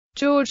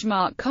George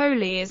Mark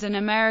Collie is an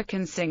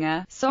American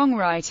singer,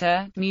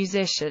 songwriter,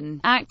 musician,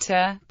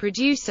 actor,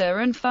 producer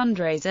and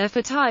fundraiser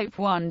for type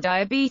 1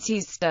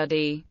 diabetes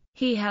study.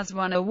 He has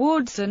won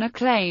awards and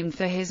acclaim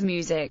for his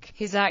music,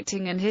 his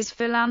acting and his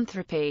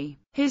philanthropy.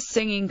 His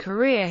singing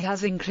career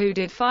has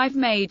included 5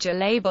 major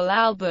label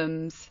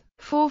albums,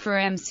 4 for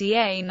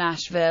MCA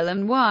Nashville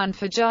and 1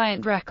 for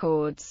Giant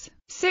Records.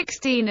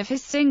 16 of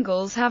his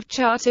singles have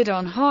charted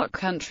on Hot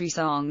Country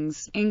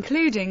Songs,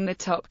 including the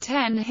top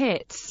 10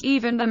 hits,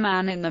 Even the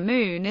Man in the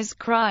Moon is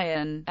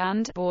Cryin',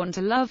 and Born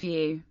to Love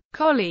You.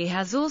 Collie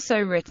has also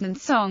written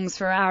songs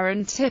for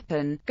Aaron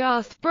Tippin,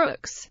 Garth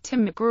Brooks,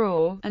 Tim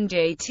McGraw, and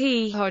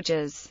J.T.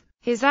 Hodges.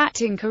 His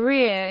acting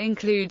career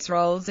includes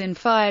roles in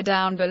Fire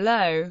Down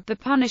Below, The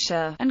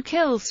Punisher, and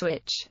Kill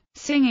Switch.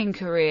 Singing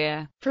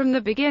career. From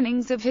the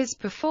beginnings of his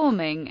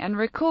performing and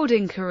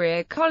recording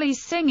career,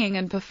 Collie's singing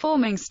and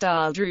performing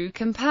style drew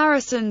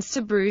comparisons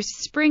to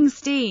Bruce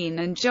Springsteen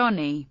and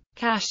Johnny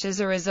Cash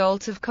as a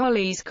result of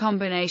Collie's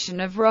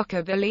combination of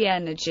rockabilly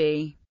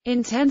energy,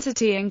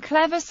 intensity and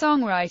clever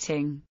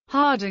songwriting.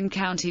 Hardin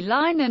County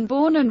Line and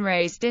born and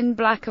raised in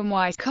Black and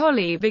White,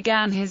 Collie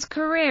began his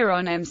career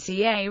on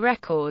MCA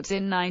Records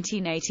in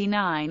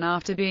 1989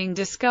 after being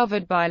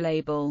discovered by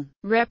label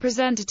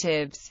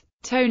representatives.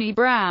 Tony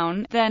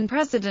Brown, then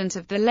president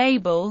of the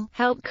label,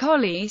 helped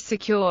Collie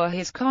secure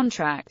his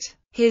contract.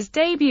 His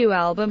debut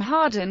album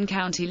Hardin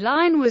County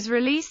Line was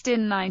released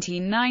in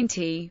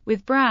 1990,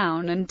 with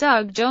Brown and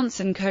Doug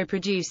Johnson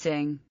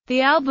co-producing.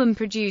 The album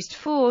produced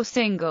 4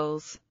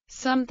 singles: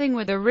 Something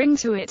with a Ring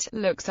to It,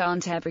 Looks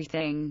Aren't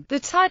Everything, the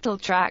title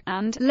track,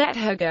 and Let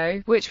Her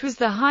Go, which was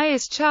the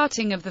highest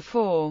charting of the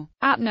 4,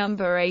 at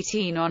number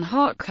 18 on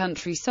Hot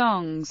Country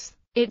Songs.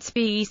 Its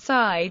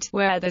B-side,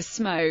 Where There's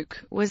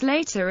Smoke, was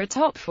later a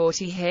top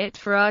 40 hit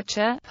for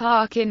Archer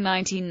Park in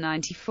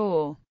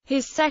 1994.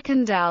 His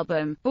second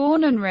album,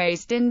 Born and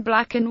Raised in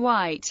Black and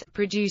White,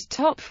 produced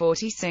top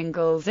 40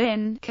 singles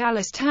in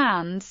Calloused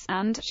Hands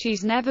and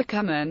She's Never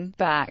Comin'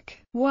 Back,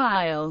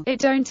 while It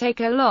Don't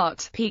Take a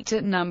Lot peaked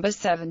at number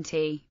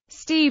 70.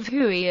 Steve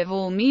Huey of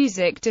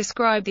AllMusic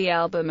described the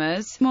album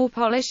as more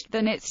polished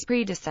than its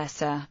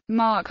predecessor.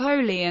 Mark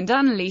Collie and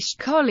Unleashed.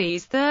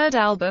 Collie's third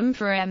album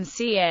for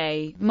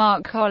MCA,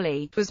 Mark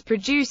Collie, was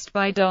produced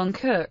by Don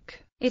Cook.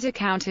 It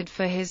accounted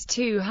for his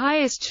 2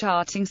 highest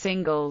charting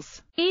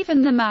singles,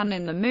 Even the Man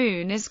in the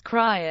Moon is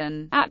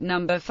Cryin', at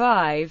number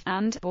 5,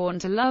 and Born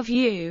to Love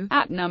You,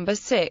 at number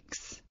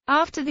 6.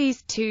 After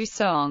these 2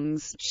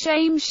 songs,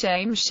 Shame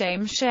Shame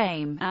Shame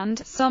Shame, and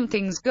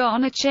Something's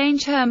Gonna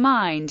Change Her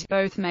Mind,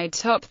 both made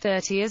top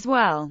 30 as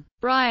well.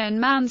 Brian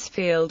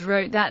Mansfield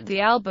wrote that the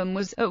album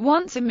was at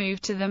once a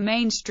move to the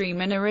mainstream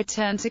and a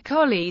return to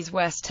Collie's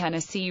West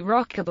Tennessee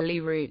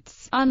rockabilly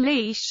roots.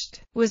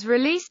 Unleashed was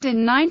released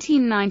in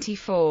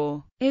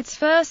 1994. Its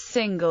first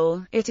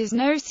single, It Is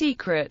No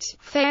Secret,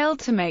 failed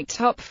to make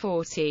top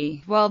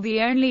 40, while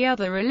the only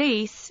other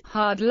release,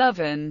 Hard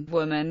Lovin'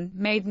 Woman,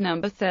 made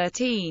number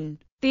 13.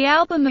 The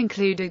album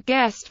included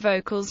guest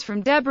vocals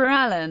from Deborah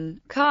Allen,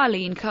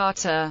 Carlene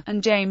Carter,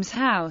 and James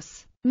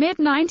House.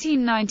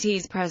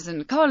 Mid-1990s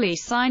present. Collie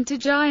signed to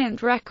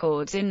Giant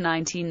Records in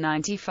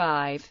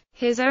 1995.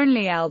 His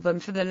only album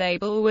for the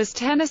label was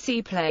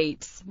Tennessee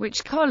Plates,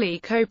 which Collie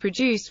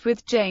co-produced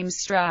with James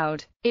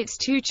Stroud. Its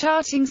 2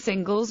 charting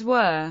singles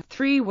were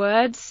 3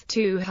 Words,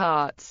 2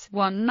 Hearts,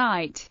 One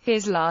Night,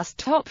 his last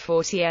top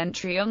 40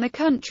 entry on the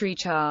country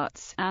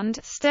charts, and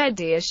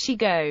Steady as She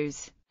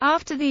Goes.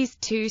 After these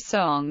 2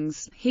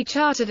 songs, he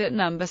charted at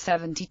number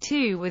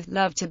 72 with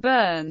Love to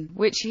Burn,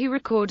 which he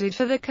recorded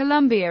for the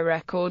Columbia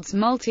Records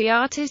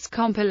multi-artist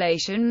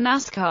compilation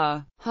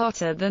NASCAR,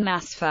 Hotter Than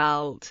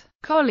Asphalt.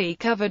 Collie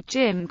covered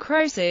Jim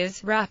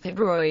Croce's Rapid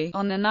Roy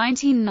on the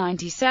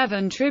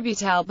 1997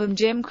 tribute album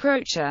Jim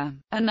Croce,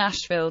 a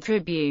Nashville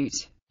tribute.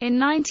 In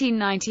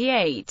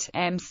 1998,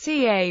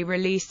 MCA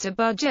released a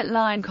budget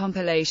line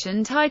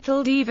compilation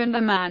titled Even the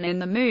Man in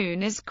the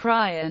Moon is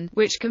Cryin',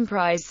 which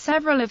comprised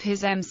several of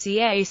his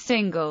MCA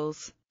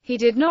singles. He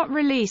did not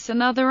release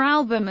another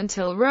album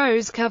until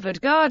Rose-Covered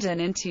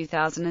Garden in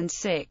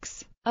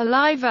 2006. A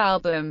live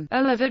album,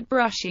 A Love at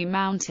Brushy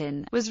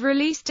Mountain, was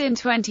released in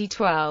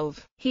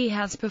 2012. He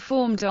has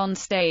performed on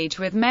stage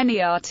with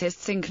many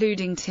artists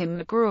including Tim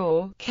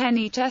McGraw,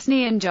 Kenny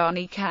Chesney and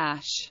Johnny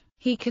Cash.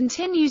 He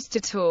continues to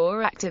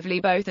tour actively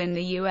both in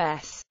the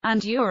US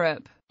and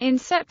Europe. In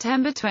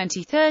September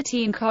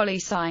 2013, Collie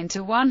signed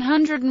to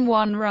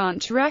 101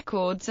 Ranch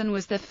Records and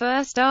was the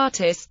first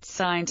artist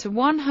signed to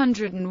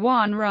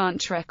 101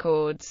 Ranch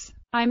Records.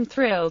 I'm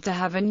thrilled to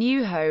have a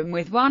new home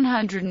with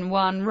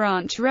 101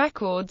 Ranch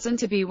Records and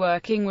to be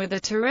working with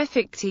a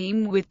terrific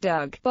team with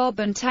Doug,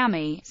 Bob and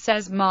Tammy,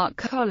 says Mark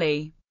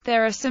Collie.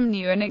 There are some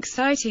new and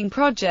exciting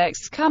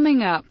projects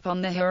coming up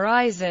on the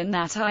horizon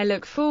that I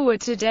look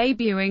forward to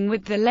debuting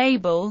with the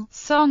label,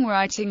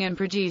 songwriting and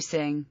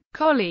producing.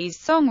 Collie's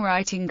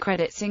songwriting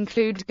credits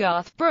include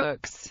Garth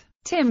Brooks,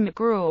 Tim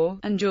McGraw,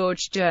 and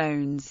George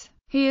Jones.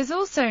 He is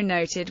also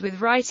noted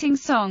with writing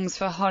songs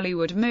for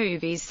Hollywood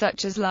movies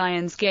such as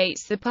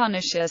Lionsgate's The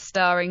Punisher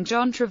starring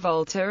John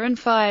Travolta and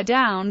Fire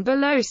Down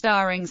Below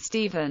starring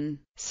Steven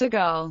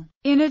Seagal.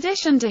 In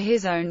addition to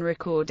his own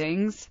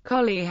recordings,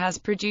 Collie has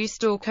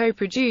produced or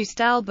co-produced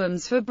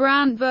albums for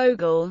Brant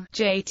Vogel,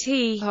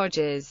 J.T.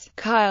 Hodges,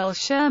 Kyle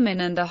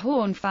Sherman and the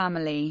Horn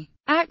Family.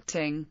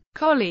 Acting.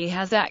 Collie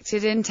has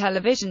acted in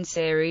television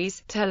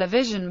series,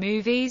 television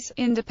movies,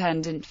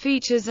 independent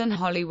features and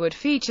Hollywood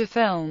feature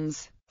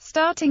films.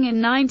 Starting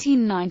in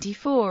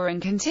 1994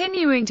 and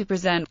continuing to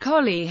present,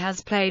 Collie has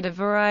played a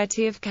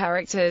variety of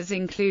characters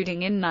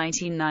including in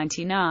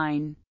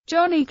 1999,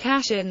 Johnny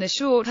Cash in the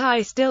short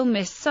I Still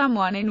Miss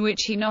Someone, in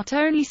which he not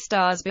only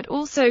stars but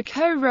also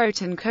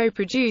co-wrote and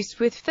co-produced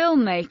with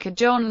filmmaker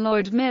John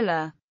Lloyd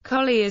Miller.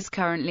 Collie is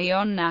currently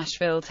on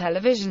Nashville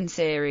television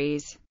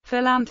series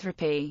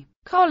Philanthropy.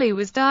 Collie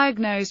was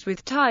diagnosed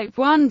with type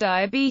 1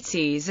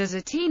 diabetes as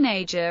a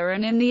teenager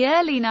and in the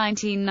early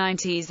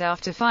 1990s.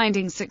 After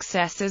finding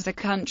success as a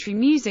country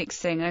music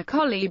singer,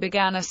 Collie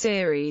began a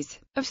series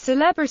of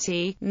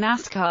celebrity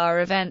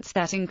NASCAR events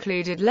that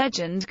included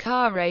legend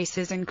car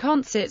races and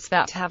concerts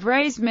that have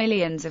raised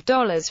millions of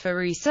dollars for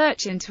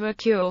research into a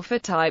cure for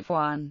type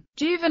 1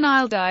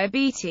 juvenile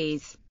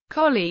diabetes.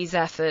 Collie's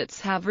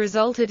efforts have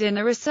resulted in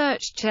a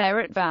research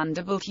chair at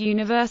Vanderbilt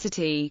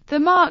University,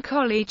 the Mark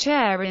Collie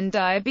Chair in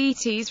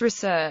Diabetes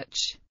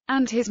Research,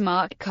 and his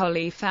Mark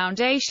Collie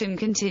Foundation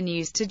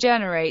continues to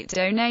generate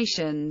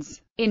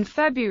donations. In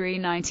February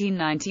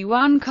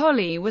 1991,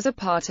 Collie was a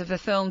part of a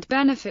filmed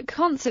benefit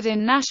concert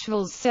in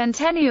Nashville's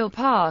Centennial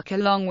Park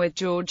along with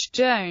George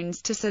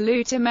Jones to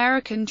salute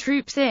American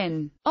troops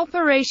in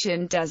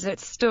Operation Desert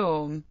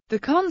Storm. The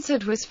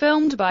concert was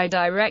filmed by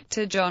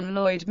director John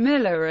Lloyd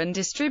Miller and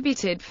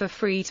distributed for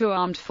free to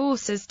Armed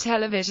Forces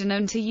Television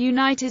and to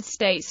United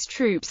States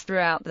troops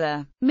throughout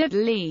the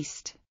Middle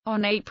East.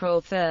 On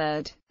April 3,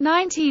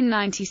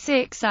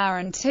 1996,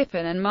 Aaron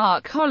Tippin and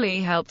Mark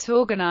Collie helped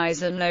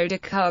organize and load a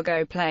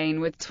cargo plane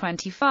with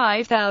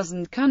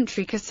 25,000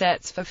 country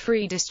cassettes for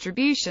free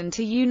distribution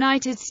to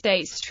United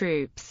States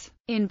troops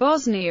in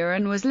Bosnia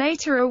and was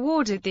later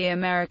awarded the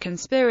American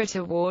Spirit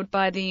Award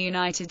by the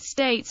United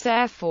States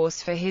Air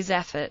Force for his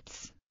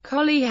efforts.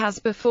 Collie has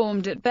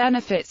performed at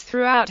benefits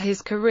throughout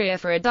his career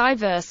for a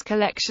diverse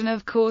collection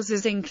of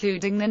causes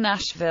including the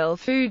Nashville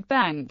Food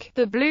Bank,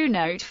 the Blue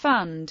Note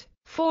Fund,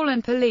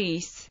 fallen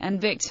police, and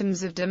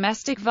victims of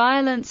domestic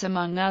violence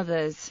among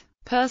others.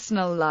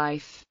 Personal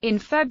life. In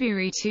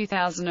February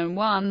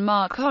 2001,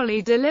 Mark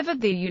Collie delivered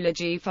the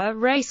eulogy for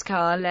race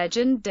car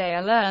legend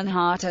Dale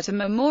Earnhardt at a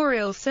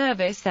memorial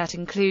service that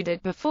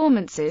included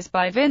performances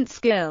by Vince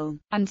Gill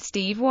and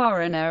Steve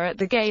Wariner at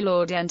the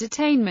Gaylord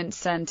Entertainment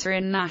Center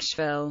in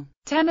Nashville,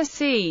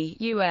 Tennessee,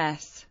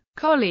 U.S.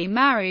 Collie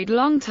married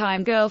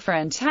longtime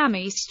girlfriend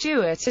Tammy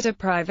Stewart at a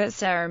private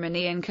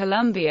ceremony in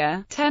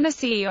Columbia,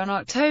 Tennessee on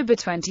October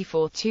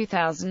 24,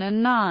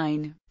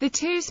 2009. The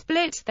two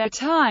split their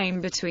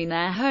time between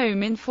their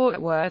home in Fort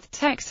Worth,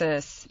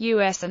 Texas,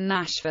 U.S. and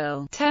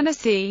Nashville,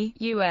 Tennessee,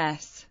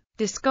 U.S.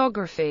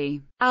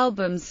 Discography.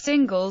 Albums,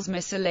 singles,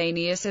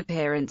 miscellaneous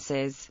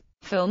appearances.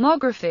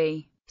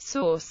 Filmography.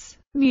 Source.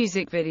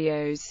 Music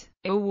videos.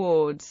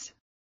 Awards.